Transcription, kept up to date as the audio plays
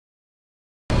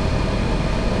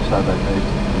so they moved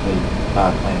into the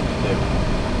Parklands terminal.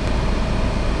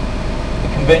 The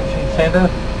convention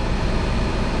centre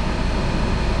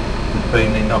has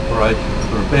been in operation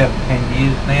for about 10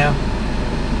 years now.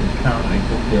 It's currently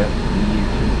booked out for the year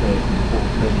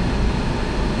 2014.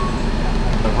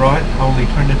 On the right, Holy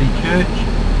Trinity Church,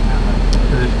 the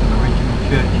first and original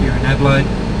church here in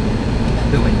Adelaide,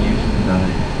 still in use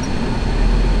today.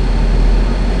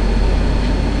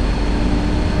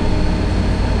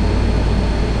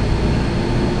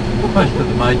 Most of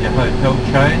the major hotel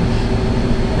chains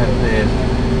have their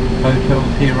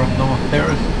hotels here on North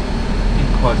Terrace in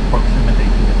close proximity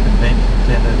to the convention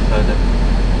centre, so that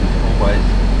there's always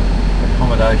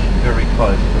accommodation very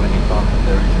close to any time that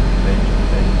there is a convention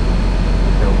being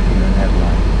held here in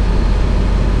Adelaide.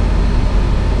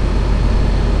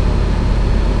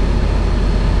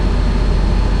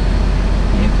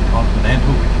 The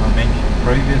Intercontinental, which I mentioned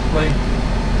previously,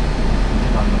 this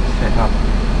one was set up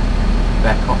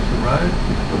back off the road,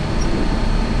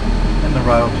 and the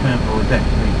rail terminal is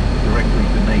actually directly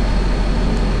beneath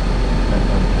that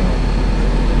hotel.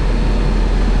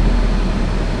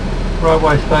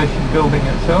 Railway station building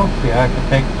itself, the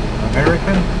architect is an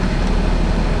American,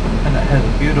 and it has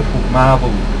a beautiful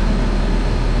marble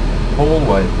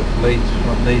hallway that leads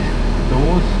from these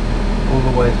doors all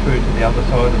the way through to the other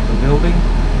side of the building.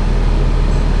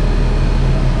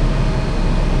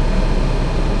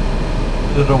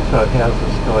 It also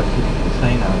houses Sky City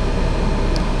Casino.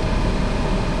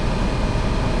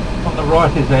 On the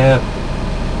right is our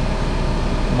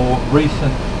more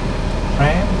recent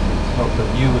trams. It's not the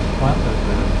newest one, but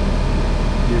the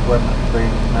new one that's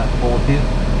been bought in.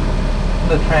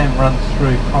 And the tram runs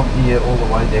through from here all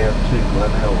the way down to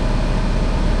Glenelg.